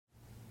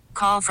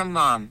Call from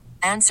mom.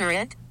 Answer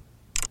it.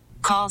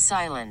 Call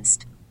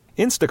silenced.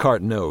 Instacart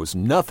knows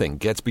nothing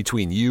gets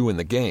between you and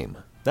the game.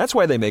 That's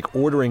why they make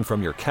ordering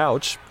from your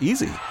couch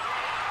easy.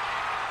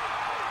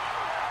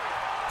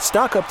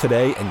 Stock up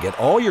today and get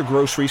all your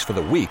groceries for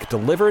the week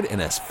delivered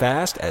in as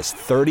fast as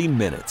 30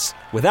 minutes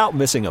without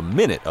missing a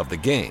minute of the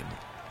game.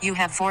 You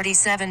have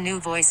 47 new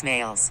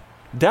voicemails.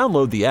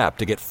 Download the app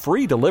to get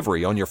free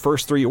delivery on your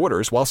first 3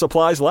 orders while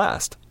supplies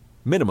last.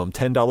 Minimum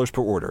 $10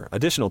 per order.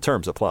 Additional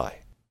terms apply.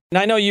 And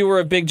I know you were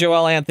a big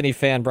Joel Anthony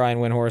fan, Brian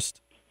Windhorst.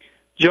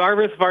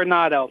 Jarvis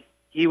Varnado.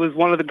 He was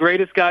one of the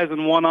greatest guys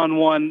in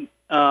one-on-one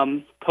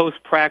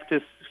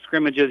post-practice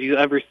scrimmages you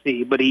ever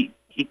see, but he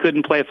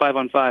couldn't play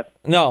 5-on-5.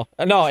 No.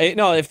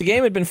 If the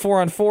game had been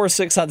 4-on-4,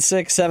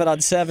 6-on-6,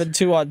 7-on-7,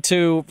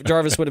 2-on-2,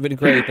 Jarvis would have been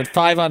great. But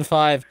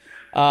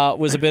 5-on-5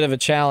 was a bit of a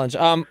challenge.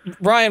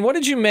 Brian, what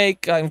did you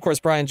make? Of course,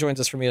 Brian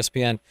joins us from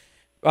ESPN.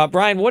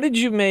 Brian, what did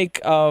you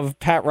make of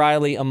Pat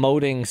Riley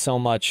emoting so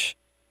much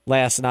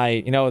last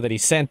night? You know, that he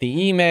sent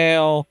the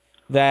email,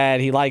 that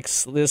he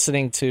likes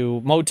listening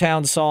to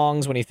Motown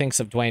songs when he thinks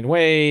of Dwayne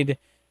Wade,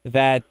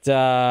 that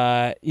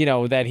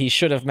that he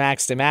should have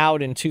maxed him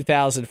out in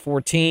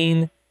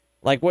 2014.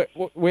 Like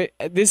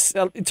this,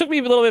 it took me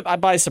a little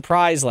bit by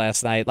surprise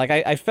last night. Like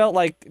I felt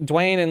like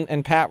Dwayne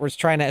and Pat were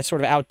trying to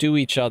sort of outdo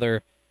each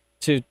other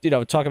to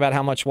talk about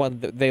how much one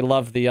they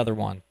love the other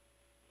one.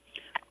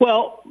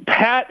 Well,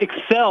 Pat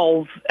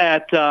excels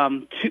at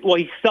he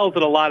excels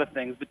at a lot of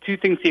things. The two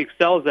things he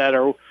excels at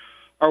are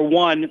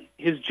one,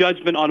 his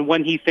judgment on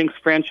when he thinks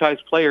franchise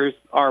players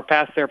are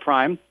past their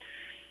prime,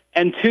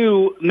 and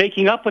two,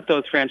 making up with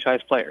those franchise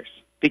players.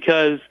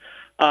 Because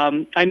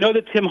I know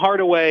that Tim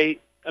Hardaway,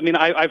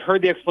 I've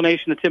heard the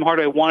explanation that Tim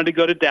Hardaway wanted to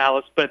go to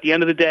Dallas, but at the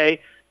end of the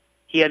day,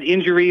 he had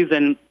injuries,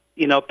 and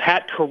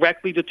Pat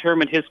correctly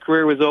determined his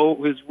career was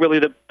over. Was really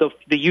the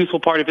useful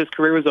part of his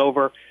career was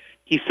over.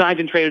 He signed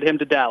and traded him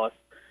to Dallas.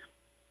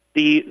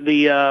 The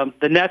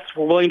Nets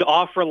were willing to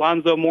offer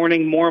Alonzo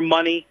Mourning more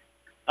money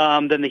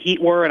than the Heat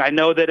were, and I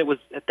know that it was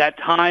at that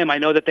time. I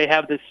know that they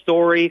have this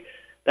story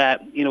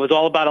that it was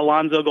all about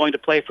Alonzo going to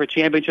play for a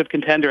championship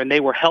contender, and they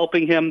were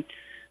helping him.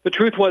 The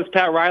truth was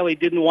Pat Riley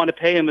didn't want to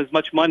pay him as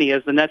much money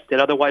as the Nets did.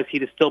 Otherwise,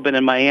 he'd have still been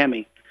in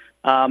Miami.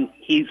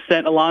 He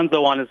sent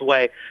Alonzo on his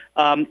way.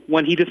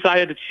 When he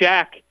decided that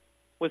Shaq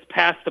was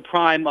past the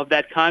prime of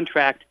that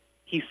contract,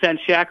 he sent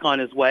Shaq on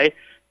his way.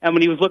 And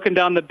when he was looking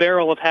down the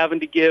barrel of having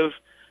to give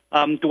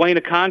Dwayne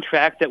a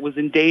contract that was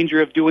in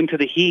danger of doing to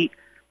the Heat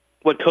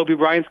what Kobe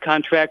Bryant's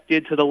contract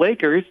did to the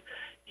Lakers,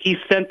 he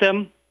sent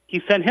him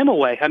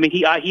away. I mean,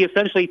 he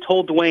essentially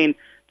told Dwayne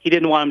he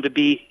didn't want him to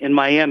be in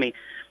Miami.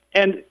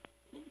 And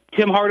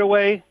Tim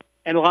Hardaway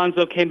and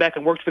Alonzo came back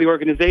and worked for the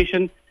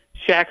organization.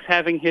 Shaq's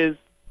having his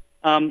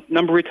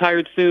number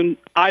retired soon.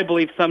 I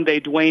believe someday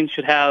Dwayne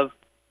should have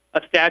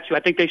a statue. I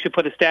think they should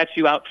put a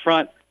statue out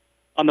front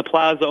on the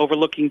plaza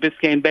overlooking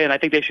Biscayne Bay, and I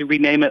think they should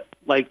rename it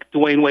like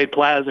Dwayne Wade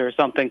Plaza or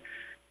something.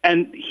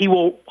 And he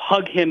will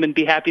hug him and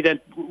be happy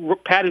that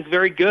Pat is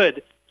very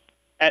good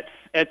at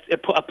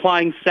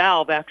applying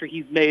salve after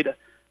he's made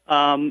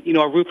a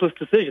ruthless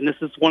decision. This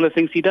is one of the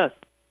things he does.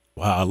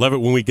 Wow, I love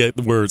it when we get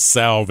the word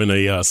salve in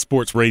a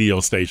sports radio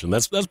station.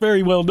 That's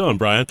very well done,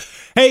 Brian.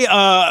 Hey,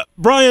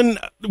 Brian,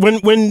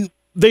 when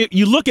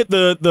you look at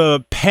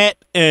the Pat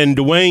and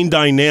Dwayne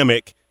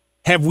dynamic,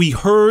 have we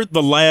heard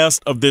the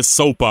last of this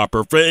soap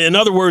opera? In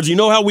other words, you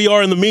know how we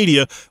are in the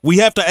media. We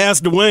have to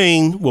ask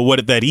Dwayne, well, what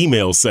did that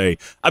email say?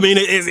 I mean,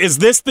 is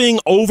this thing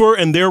over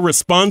and their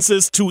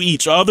responses to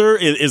each other?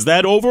 Is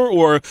that over?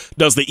 Or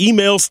does the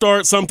email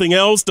start something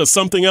else? Does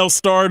something else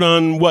start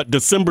on,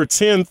 December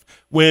 10th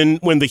when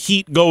the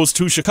Heat goes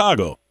to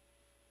Chicago?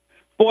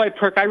 Boy,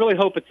 Perk, I really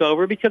hope it's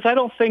over because I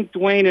don't think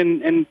Dwayne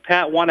and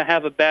Pat want to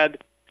have a bad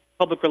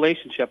public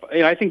relationship.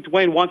 I think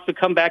Dwayne wants to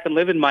come back and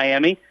live in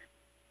Miami.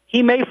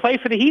 He may play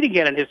for the Heat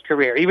again in his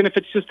career, even if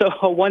it's just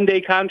a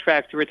one-day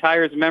contract to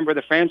retire as a member of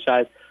the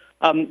franchise.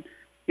 As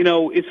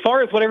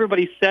far as what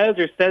everybody says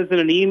or says in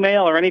an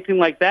email or anything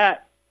like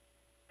that,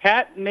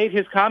 Pat made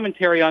his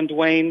commentary on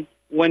Dwayne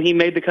when he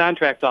made the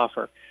contract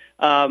offer.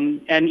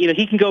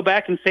 He can go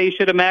back and say he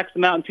should have maxed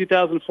him out in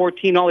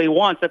 2014 all he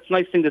wants. That's a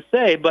nice thing to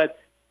say, but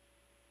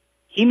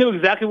he knew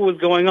exactly what was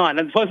going on.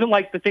 And it wasn't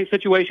like the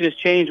situation has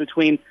changed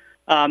between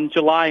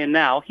July and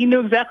now. He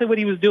knew exactly what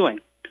he was doing.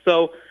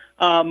 So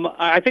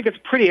I think it's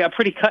a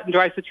pretty cut and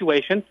dry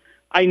situation.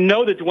 I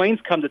know that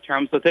Dwayne's come to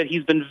terms with it.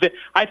 He's been.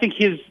 I think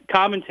his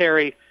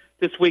commentary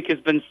this week has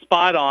been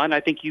spot on. I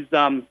think he's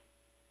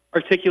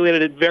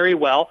articulated it very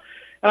well,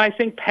 and I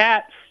think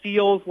Pat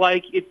feels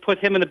like it put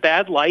him in a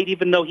bad light,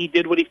 even though he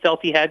did what he felt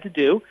he had to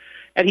do,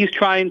 and he's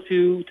trying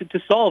to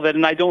solve it.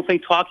 And I don't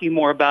think talking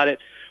more about it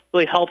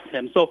really helps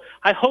him. So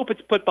I hope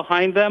it's put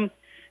behind them.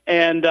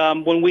 And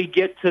when we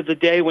get to the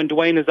day when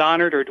Dwayne is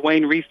honored or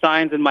Dwayne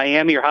re-signs in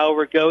Miami or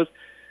however it goes,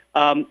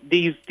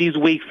 these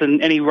weeks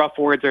and any rough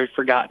words are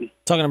forgotten.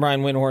 Talking to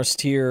Brian Windhorst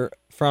here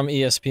from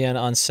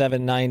ESPN on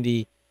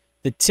 790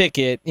 The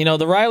Ticket.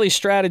 The Riley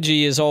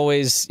strategy is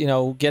always,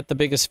 get the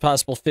biggest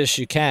possible fish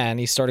you can.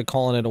 He started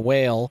calling it a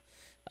whale.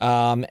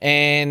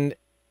 And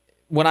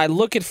when I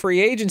look at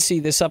free agency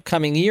this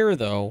upcoming year,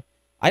 though,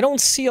 I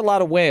don't see a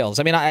lot of whales.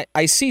 I mean,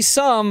 I see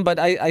some, but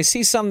I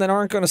see some that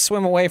aren't going to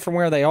swim away from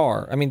where they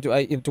are. I mean,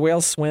 do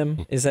whales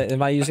swim?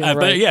 Am I using the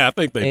right? I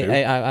think they do.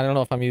 I don't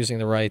know if I'm using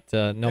the right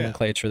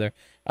nomenclature there.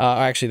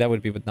 Actually, that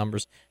would be with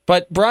numbers.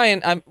 But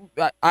Brian,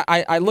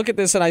 I look at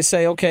this and I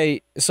say,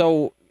 okay,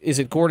 so is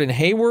it Gordon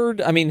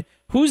Hayward? I mean,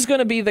 who's going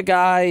to be the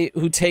guy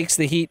who takes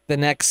the Heat the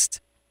next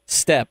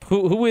step?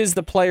 Who is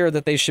the player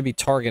that they should be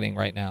targeting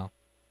right now?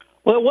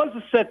 Well, it was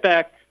a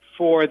setback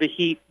for the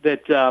Heat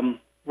that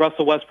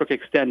Russell Westbrook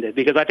extended,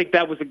 because I think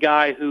that was a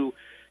guy who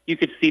you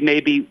could see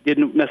maybe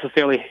didn't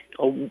necessarily,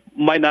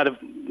 might not have,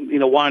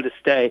 wanted to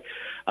stay.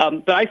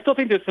 But I still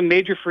think there's some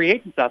major free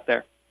agents out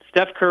there.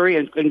 Steph Curry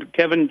and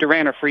Kevin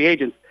Durant are free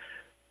agents.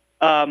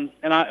 And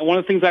one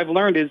of the things I've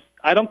learned is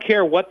I don't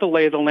care what the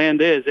lay of the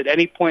land is at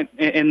any point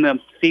in the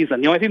season.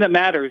 The only thing that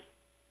matters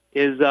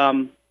is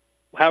how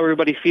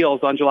everybody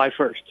feels on July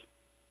 1st.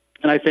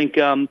 And I think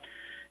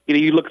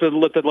you look at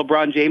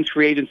LeBron James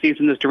free agencies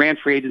and this Durant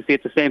free agency,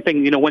 it's the same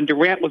thing. When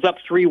Durant was up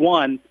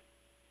 3-1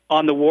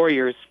 on the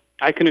Warriors,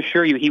 I can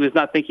assure you he was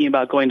not thinking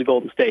about going to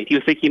Golden State. He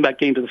was thinking about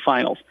getting to the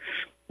finals.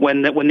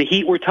 When the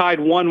Heat were tied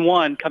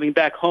 1-1 coming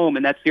back home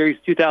in that series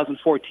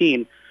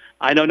 2014,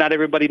 I know not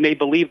everybody may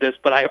believe this,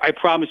 but I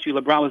promise you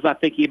LeBron was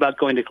not thinking about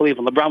going to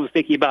Cleveland. LeBron was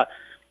thinking about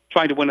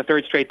trying to win a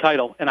third straight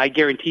title, and I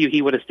guarantee you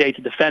he would have stayed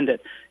to defend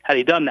it had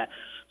he done that.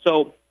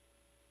 So,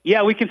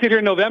 yeah, we can sit here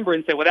in November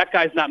and say, well, that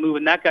guy's not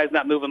moving,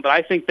 but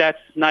I think that's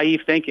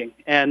naive thinking.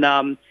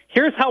 And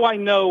here's how I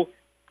know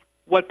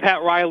what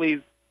Pat Riley's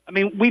 – I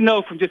mean, we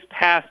know from just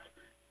past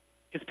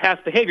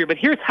behavior, but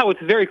here's how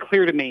it's very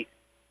clear to me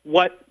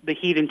what the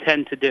Heat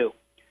intend to do.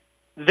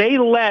 They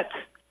let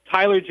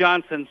Tyler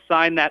Johnson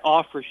sign that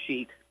offer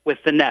sheet with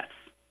the Nets.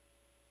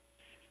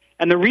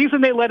 And the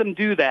reason they let him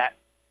do that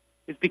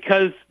is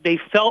because they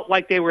felt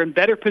like they were in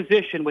better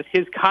position with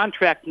his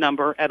contract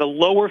number at a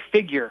lower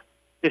figure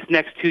this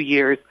next 2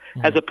 years,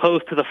 as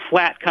opposed to the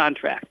flat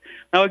contract.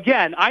 Now,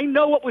 again, I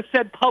know what was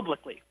said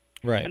publicly.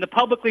 Right. And the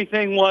publicly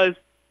thing was,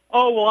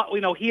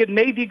 he had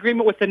made the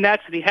agreement with the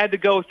Nets and he had to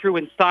go through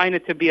and sign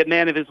it to be a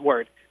man of his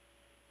word.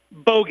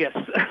 Bogus.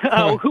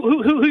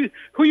 Who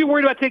are you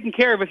worried about taking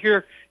care of if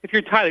you're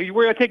Tyler? Are you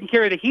worried about taking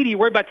care of the Heat? Are you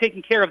worried about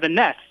taking care of the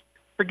Nets?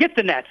 Forget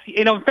the Nets.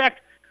 In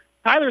fact,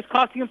 Tyler is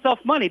costing himself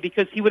money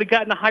because he would have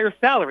gotten a higher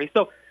salary.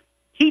 So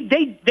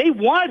they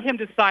wanted him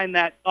to sign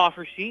that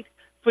offer sheet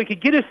so he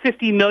could get his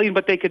 $50 million,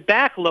 but they could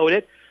backload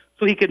it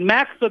so he could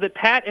so that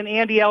Pat and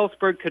Andy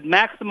Ellsberg could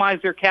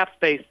maximize their cap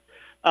space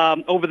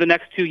over the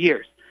next 2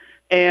 years.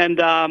 And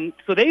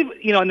so they've,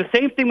 and the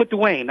same thing with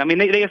Dwayne. I mean,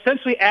 they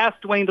essentially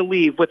asked Dwayne to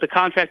leave with the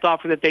contract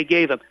offer that they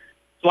gave him.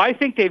 So I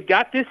think they've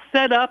got this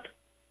set up.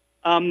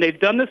 They've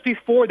done this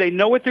before. They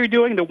know what they're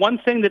doing. The one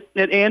thing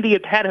that Andy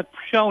and Pat have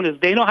shown is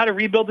they know how to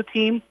rebuild the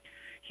team.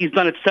 He's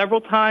done it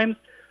several times.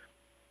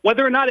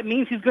 Whether or not it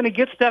means he's going to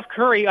get Steph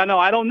Curry, I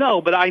don't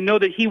know, but I know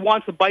that he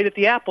wants a bite at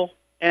the apple,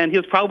 and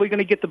he's probably going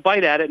to get the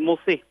bite at it, and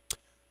we'll see.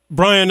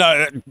 Brian,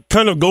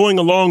 kind of going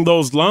along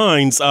those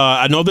lines,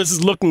 I know this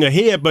is looking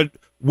ahead, but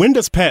when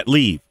does Pat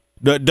leave?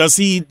 Does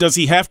he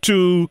have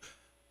to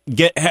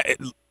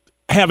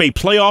have a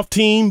playoff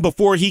team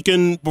before he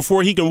can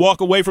walk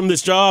away from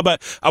this job?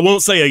 I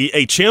won't say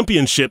a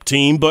championship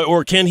team,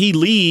 or can he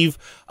leave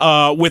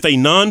with a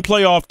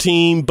non-playoff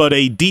team but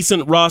a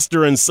decent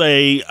roster and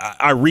say,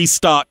 I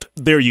restocked,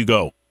 there you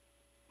go?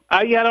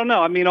 I don't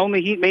know. I mean,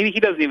 maybe he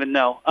doesn't even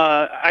know.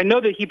 I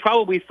know that he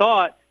probably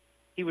thought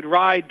he would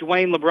ride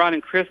Dwayne, LeBron,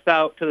 and Chris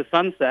out to the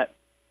sunset,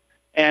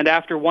 and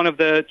after one of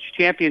the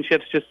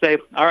championships, just say,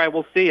 "All right,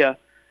 we'll see ya."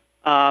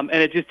 And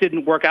it just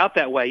didn't work out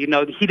that way. He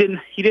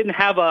didn't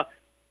have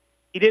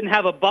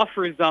a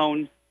buffer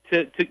zone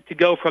to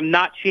go from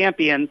not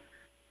champion,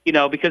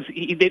 because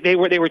they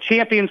were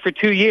champions for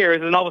 2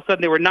 years, and all of a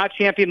sudden they were not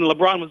champion, and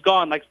LeBron was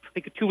gone like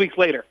 2 weeks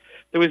later.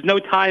 There was no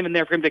time in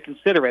there for him to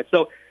consider it.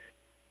 So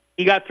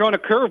he got thrown a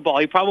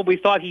curveball. He probably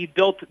thought he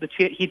built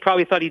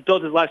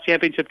his last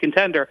championship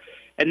contender,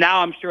 and now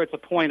I'm sure it's a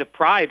point of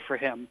pride for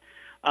him.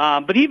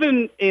 But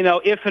even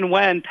if and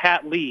when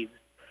Pat leaves,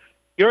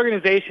 the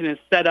organization is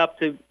set up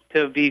to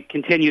be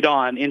continued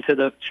on into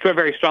the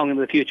very strong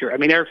into the future. I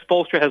mean, Eric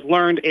Spoelstra has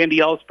learned. Andy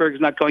Ellsberg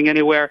is not going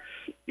anywhere,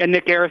 and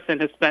Nick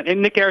Harrison's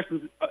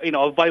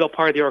a vital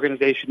part of the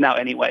organization now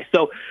anyway.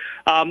 So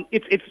I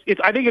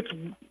think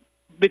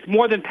it's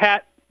more than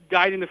Pat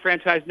guiding the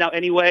franchise now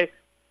anyway.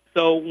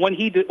 So when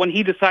he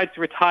decides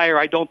to retire,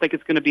 I don't think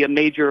it's going to be a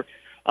major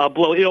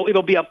blow.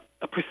 It'll be a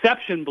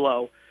perception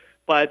blow,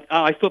 but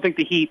I still think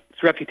the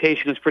Heat's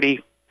reputation is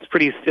pretty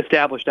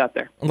established out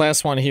there.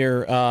 Last one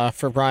here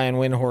for Brian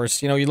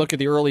Windhorst. You look at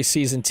the early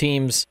season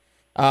teams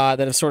that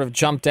have sort of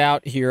jumped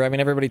out here. I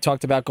mean, everybody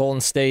talked about Golden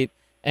State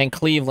and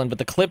Cleveland, but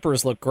the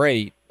Clippers look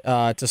great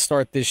to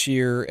start this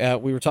year.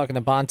 We were talking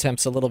to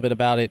Bontemps a little bit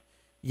about it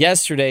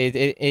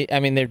yesterday. I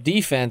mean, their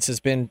defense has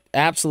been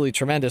absolutely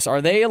tremendous.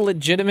 Are they a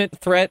legitimate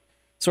threat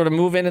sort of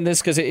move into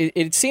this? Because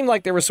it seemed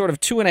like there were sort of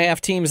 2.5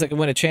 teams that could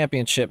win a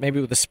championship, maybe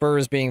with the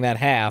Spurs being that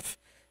half.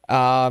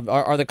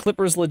 Are the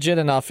Clippers legit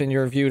enough, in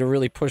your view, to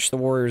really push the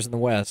Warriors in the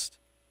West?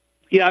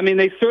 Yeah, I mean,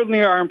 they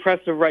certainly are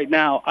impressive right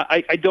now.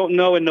 I don't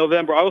know in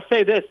November. I will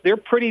say this. They're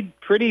pretty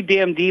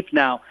damn deep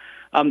now.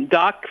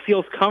 Doc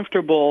feels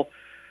comfortable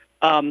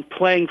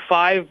playing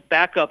 5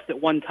 backups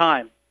at one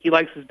time. He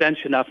likes his bench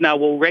enough. Now,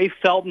 will Ray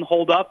Felton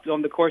hold up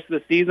on the course of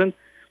the season?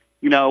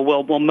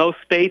 Will Mo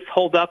Spates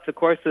hold up the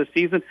course of the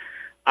season?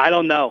 I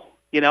don't know.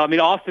 I mean,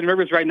 Austin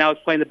Rivers right now is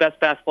playing the best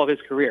basketball of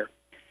his career.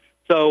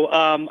 So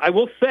I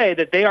will say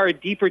that they are a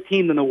deeper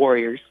team than the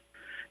Warriors,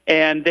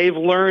 and they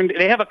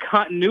have a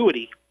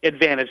continuity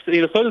advantage. So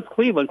does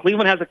Cleveland.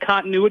 Cleveland has a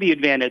continuity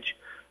advantage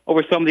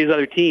over some of these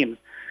other teams.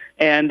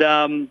 And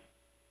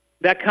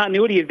that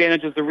continuity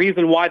advantage is the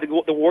reason why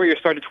the Warriors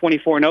started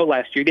 24-0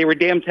 last year. They were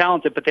damn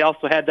talented, but they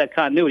also had that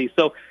continuity.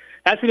 So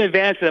that's an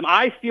advantage to them.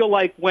 I feel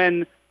like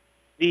when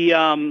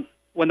the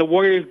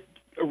Warriors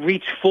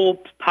reach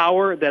full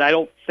power, that I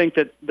don't think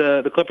that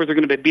the Clippers are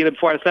going to beat them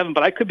 4 out of 7,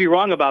 but I could be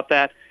wrong about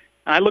that.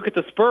 And I look at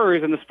the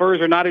Spurs, and the Spurs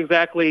are not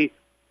exactly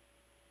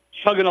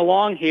chugging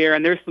along here,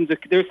 and there's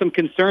some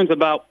concerns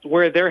about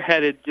where they're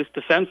headed just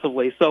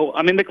defensively. So,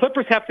 I mean, the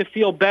Clippers have to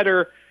feel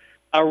better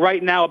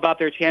right now about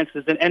their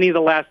chances than any of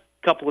the last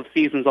couple of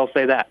seasons, I'll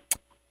say that.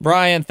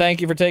 Brian, thank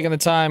you for taking the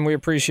time. We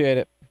appreciate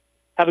it.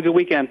 Have a good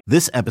weekend.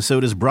 This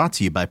episode is brought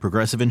to you by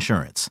Progressive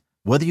Insurance.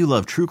 Whether you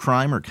love true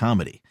crime or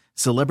comedy,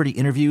 celebrity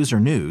interviews or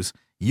news,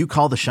 you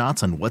call the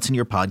shots on what's in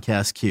your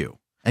podcast queue.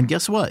 And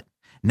guess what?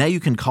 Now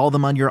you can call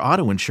them on your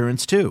auto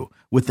insurance too,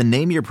 with the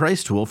Name Your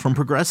Price tool from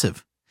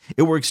Progressive.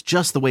 It works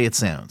just the way it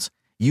sounds.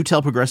 You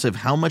tell Progressive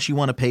how much you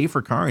want to pay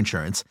for car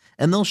insurance,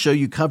 and they'll show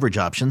you coverage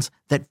options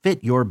that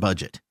fit your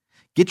budget.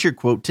 Get your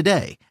quote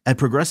today at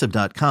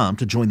Progressive.com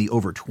to join the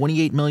over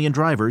 28 million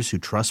drivers who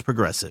trust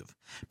Progressive.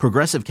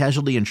 Progressive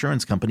Casualty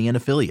Insurance Company and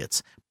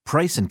Affiliates.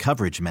 Price and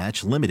coverage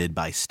match limited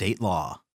by state law.